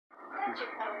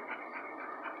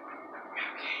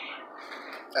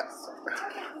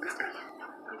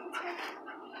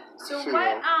So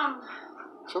what,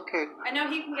 It's okay. I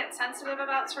know he can get sensitive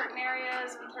about certain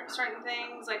areas and certain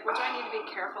things. Like, what do I need to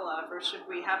be careful of? Or should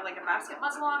we have, like, a basket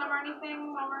muzzle on him or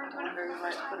anything while we're doing it for the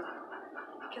first time?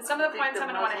 Can some of the points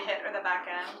I'm going to want to hit or the back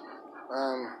end?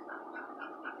 I'm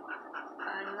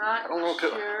not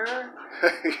sure.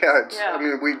 I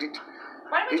mean, we did.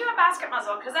 Why don't we do a basket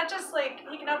muzzle? Because that just, like,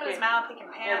 he can open his mouth, he can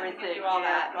pant, he can do all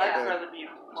that. I'd rather be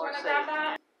more safe. Grab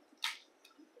that?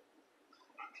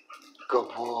 Good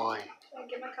boy. I'll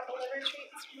give him a couple liver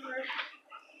treats when we're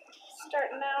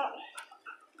starting out.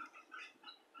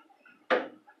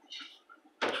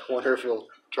 I wonder if he'll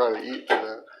try to eat for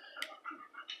that.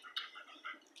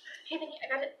 Hey, Vinny, I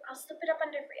got it. I'll slip it up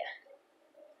under for you.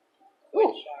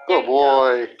 Oh, good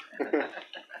boy.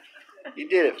 You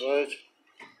did it, bud. Okay.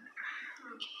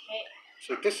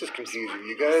 So this is confusing.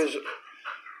 You guys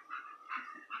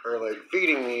are like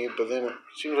feeding me, but then it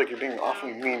seems like you're being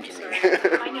awfully mean to me.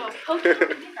 I know. Poke it. Got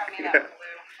me that blue thing.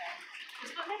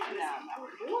 Just put it in there.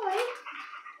 Boy.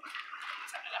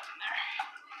 Set it up in there.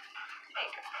 There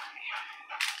you go.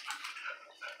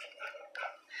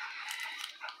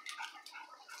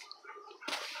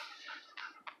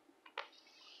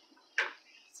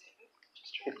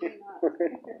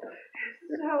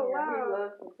 Oh, wow. He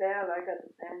loves the sand. I got the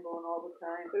sand going all the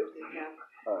time.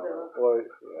 Well,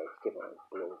 yeah, it's different.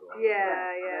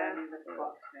 Yeah.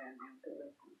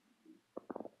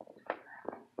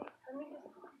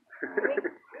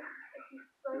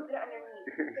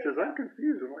 He says, I'm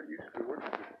confused. I'm not used to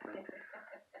working with this thing.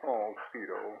 Oh,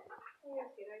 Osito. Yes,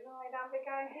 you know, lie down, big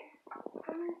guy. Hey,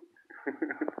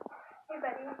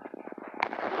 buddy.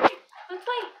 Hey, let's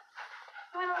play.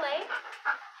 You want to lay?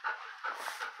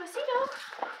 Osito.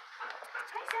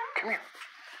 Hi, Sam. Come here.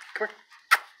 Come here.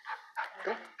 Come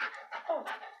here. Oh.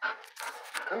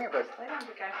 Come here, bud. Lay down,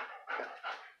 big guy.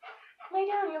 Lay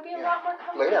down. You'll be a lot more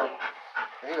comfortable. Lay down.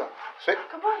 There you go. Sit.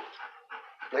 Good boy.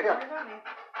 Lay down. Where about me?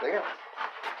 Lay down.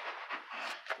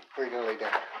 Where are you going to lay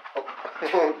down? Oh.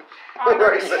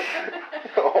 Right.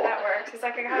 Oh. That works. He's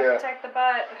like, I gotta protect the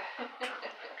butt.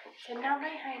 So now my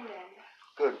hind end.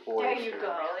 Good boy. There you go.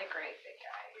 Really great, big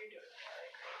guy. You're doing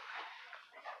really great.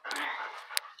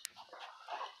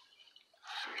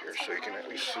 Sit here so you can at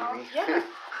least see me. Yeah.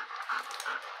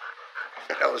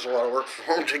 That was a lot of work for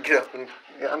him to get up and.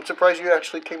 Yeah, I'm surprised you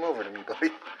actually came over to me, buddy.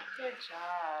 Good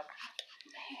job.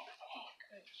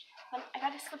 Hey, I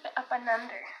gotta slip it up and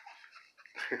under.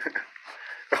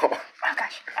 Oh. Oh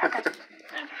gosh. Oh gosh. Oh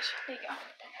gosh. There you go.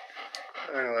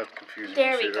 I know that's confusing.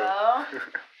 There we go.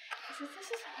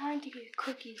 This is hard to get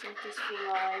cookies with this thing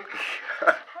on. I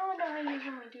don't know how you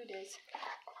usually do this.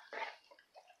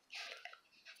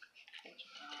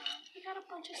 We got a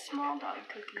bunch of small dog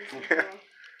cookies in here.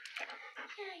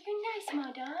 Yeah, you're nice,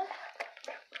 small dog.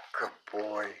 Good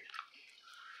boy.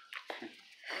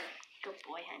 Good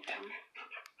boy, handsome.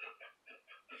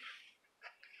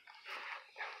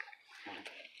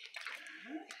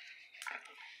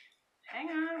 Hang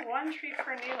on, one treat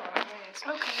for Neil.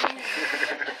 Okay.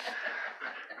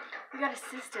 We got a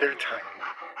sister. They're tiny.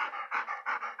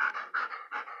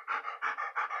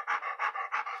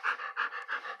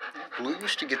 Blue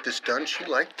used to get this done. She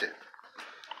liked it.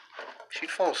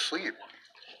 She'd fall asleep.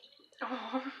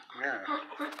 Oh. Yeah.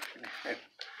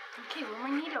 Okay, one more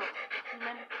needle. And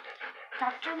then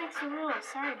doctor makes the rules.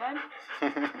 Sorry, bud.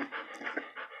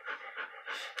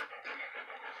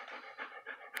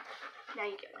 Now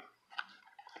you get one.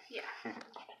 Yeah.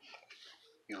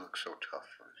 You look so tough.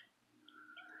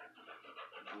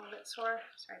 A little bit sore.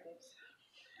 Sorry, babes.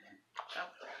 Go.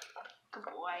 Good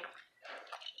boy.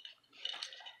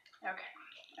 Okay.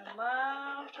 I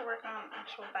love to work on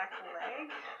actual back leg.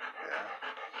 Yeah.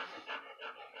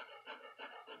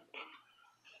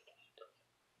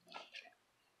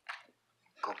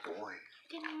 Good boy.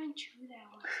 Didn't even chew that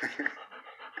one.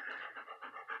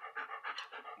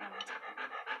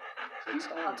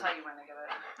 I'll tell you when to give it.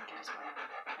 I just want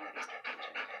to start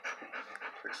teaching.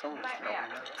 Like someone's Might melting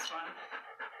react out. to this one.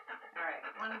 Alright,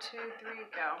 1, 2, 3,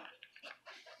 go.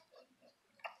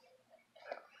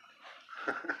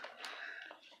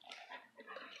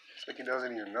 It's like he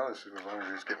doesn't even notice it as long as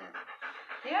he's getting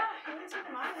Yeah, he didn't see the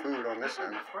mine. food on this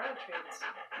end. Before the treats.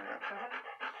 Yeah. Go ahead.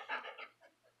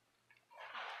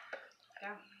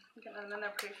 Yeah, I'm getting them in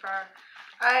there pretty far.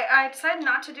 I decided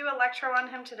not to do electro on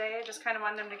him today. I just kind of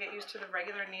wanted him to get used to the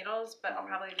regular needles, but I'll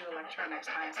probably do electro next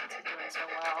time since he's doing so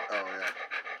well. Oh, yeah.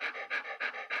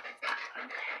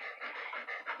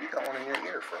 You got one in your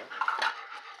ear, Frank.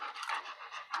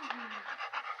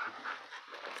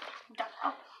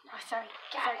 Oh, sorry.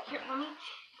 Sorry. Here, let me.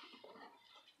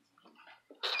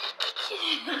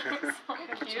 You're so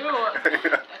cute.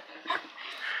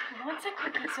 Wants a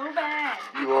cookie so bad.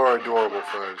 You are adorable,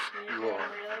 Fuzz. You You're are.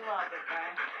 really well, good guy.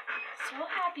 So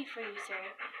happy for you, sir.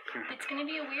 It's gonna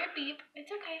be a weird beep.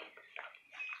 It's okay.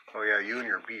 Oh yeah, you and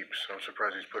your beeps. I'm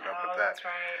surprised he's putting up with that. That's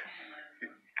right.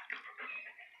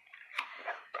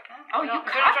 Oh, you don't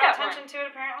caught draw that attention to it,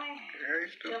 apparently. Yeah,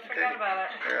 he's still You'll forget about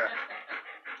it. Yeah.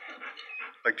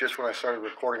 Like just when I started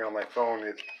recording on my phone,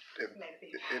 it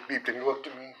Maybe. it beeped and he looked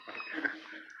at me.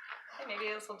 Hey,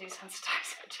 maybe this will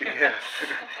desensitize him too. Yes.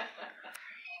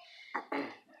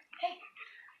 Hey.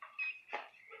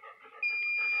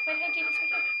 Why did I do this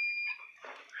with you?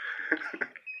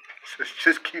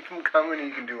 Just keep them coming.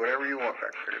 You can do whatever you want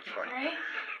back there. It's fine. Right?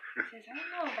 Because I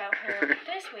know about her.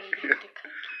 This way you get the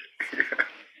cookies. Yeah.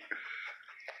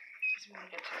 Just want to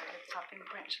get to the topping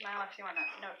point. Chanel, if you want to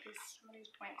note some of these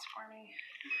points for me.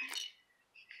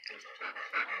 I'm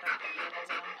done putting labels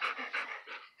in.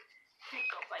 Here you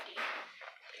go, buddy.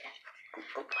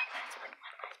 One last one.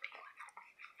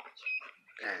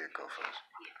 There you go, Fuzz.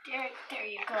 There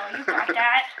you go. You got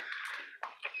that.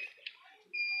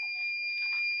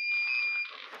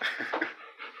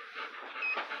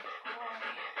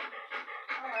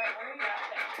 Alright, what do we got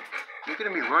there? You're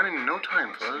gonna be running in no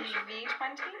time, Fuzz.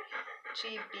 GV20,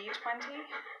 GB20,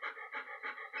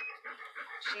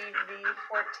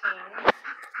 GV14,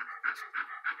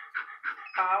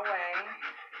 Away,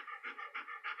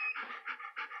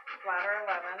 Bladder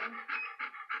 11,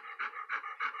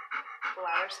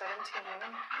 Bladder 17,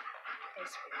 hey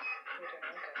sweet, you're doing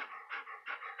good,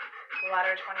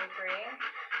 Bladder 23,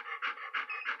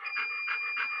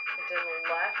 we did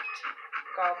left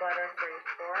gallbladder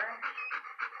 34,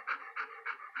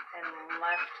 and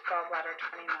left gallbladder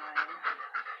 29. I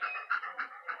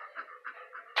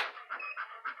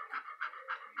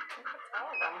think that's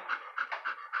all of them.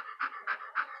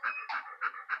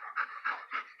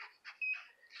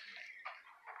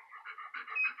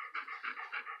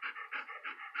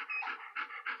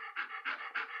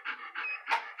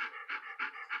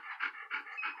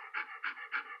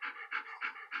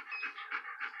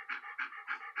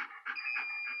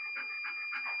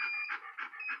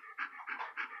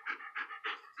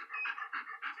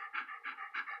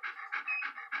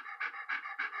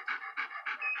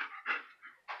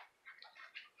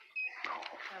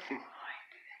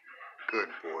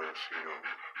 Good boy, Osito.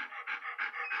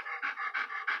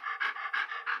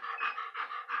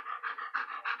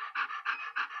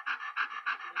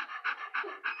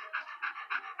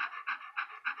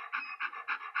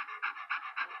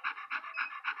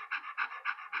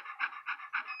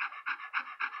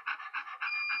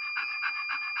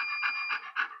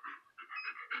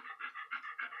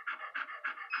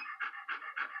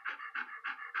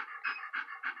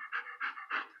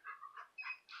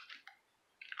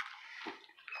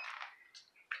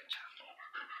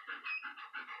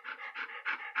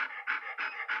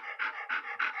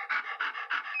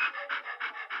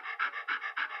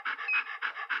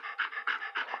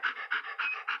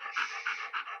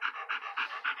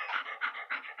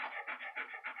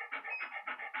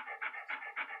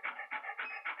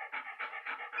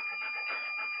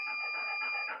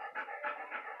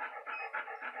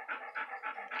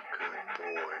 Good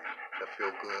boy. That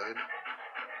feel good?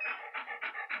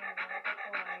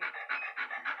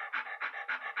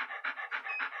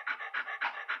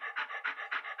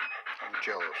 I'm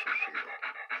jealous,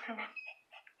 Osito.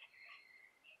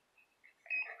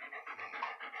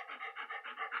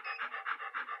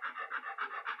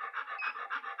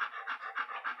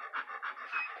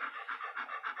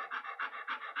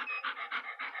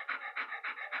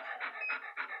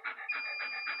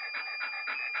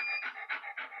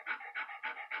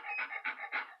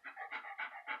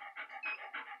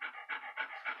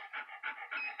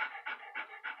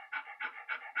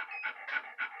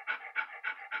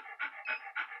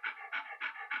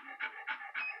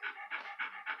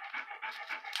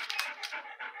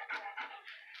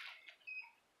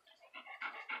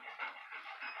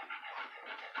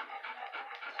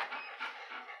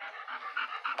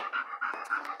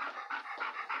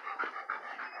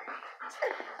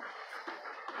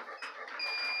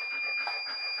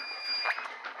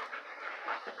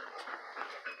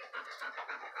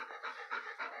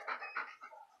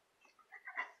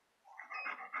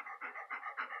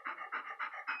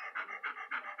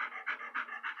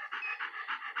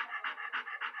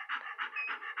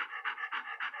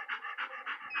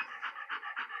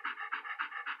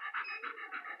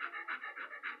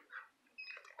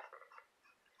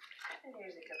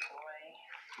 Here's a good boy.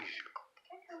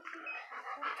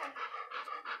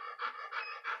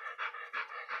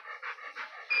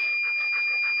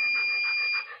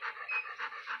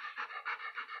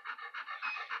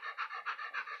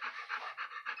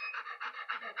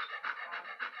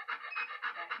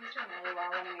 He's doing really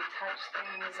well when we touch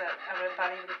things that I would have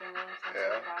thought he would have been really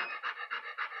sensitive about.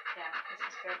 Yeah, this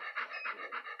is good.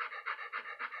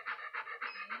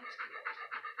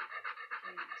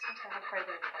 Seems to have quite a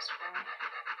bit of trust for him.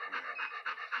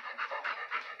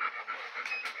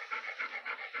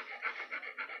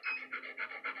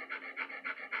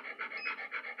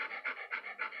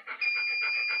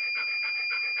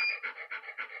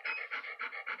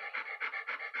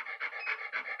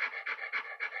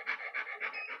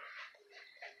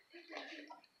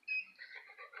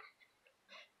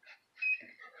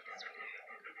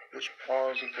 Which paw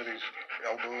is it that his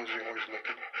elbow is he always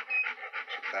looking?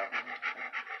 Is it that one?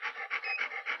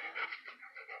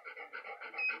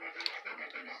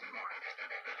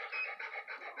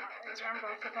 These are on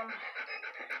both of them.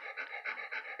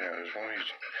 Yeah, there's one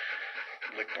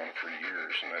he's licked on for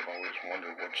years, and I've always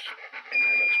wondered what's in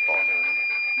there that's bothering him.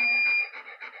 Yeah.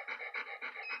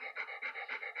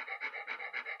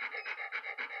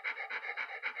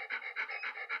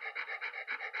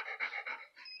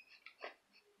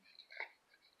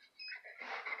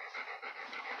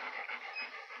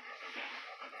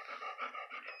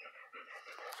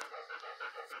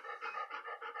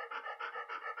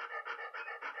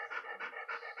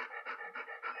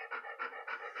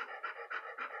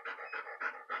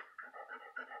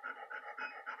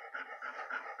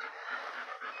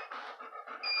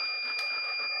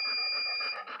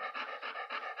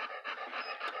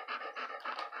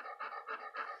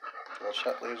 What's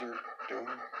that laser doing?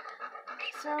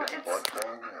 So Getting it's blood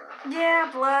flowing? Or? yeah,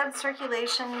 blood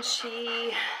circulation,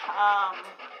 chi,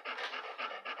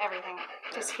 everything.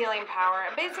 Just healing power.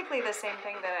 Basically the same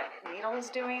thing that a needle's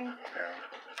doing. Yeah.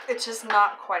 It's just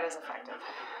not quite as effective.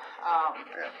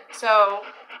 Yeah. So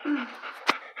when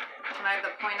I have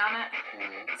the point on it,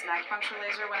 Mm-hmm. it's an acupuncture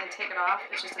laser. When I take it off,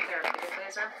 it's just a therapeutic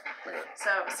laser. Okay.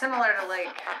 So similar to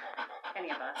like any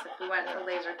of us, if we went to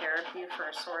laser therapy for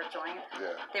a sore joint,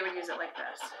 Yeah. they would use it like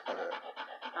this. Okay.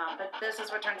 But this is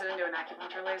what turns it into an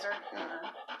acupuncture laser. Mm-hmm.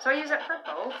 So I use it for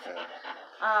both. Yeah.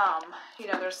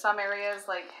 You know, there's some areas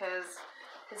like his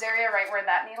area right where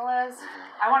that needle is.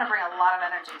 Mm-hmm. I want to bring a lot of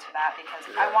energy to that because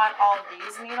I want all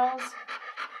these needles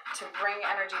to bring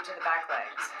energy to the back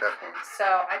legs. Definitely.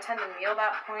 So I tend to kneel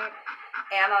that point,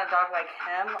 and on a dog like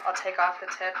him, I'll take off the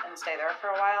tip and stay there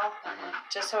for a while,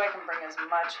 just so I can bring as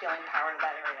much healing power to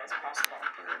that area as possible.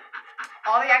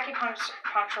 All the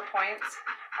acupuncture points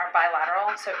are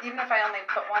bilateral, so even if I only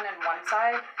put one in one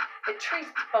side, it treats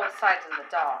both sides of the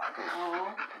dog.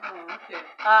 Oh, okay.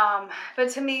 But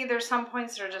to me, there's some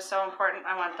points that are just so important.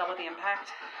 I want double the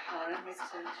impact. Oh, that makes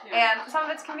sense. Yeah. And some of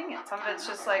it's convenient. Some of it's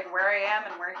just like where I am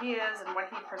and where he is and what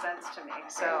he presents to me.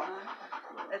 So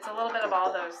it's a little bit of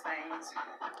all those things.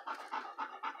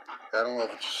 I don't know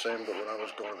if it's the same, but when I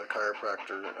was going to the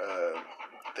chiropractor,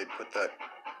 they put that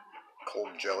cold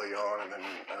jelly on, and then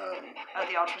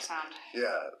The ultrasound. yeah,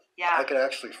 Yeah. I could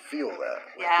actually feel that.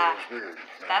 Like, Yeah. it was weird.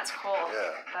 That's cool.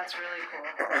 Yeah. That's really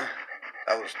cool.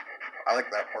 I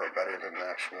like that part better than the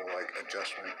actual like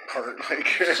adjustment part. Like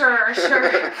Sure.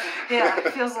 Yeah, it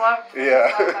feels a lot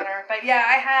better. But yeah,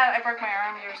 I broke my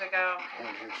arm years ago,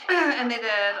 and they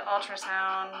did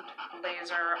ultrasound,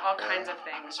 laser, all kinds of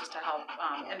things just to help,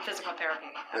 and physical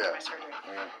therapy after my surgery,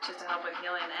 just to help with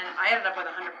healing. And I ended up with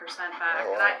 100% back,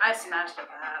 Oh, wow. and I smashed it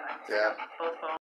bad. I Yeah. both bones.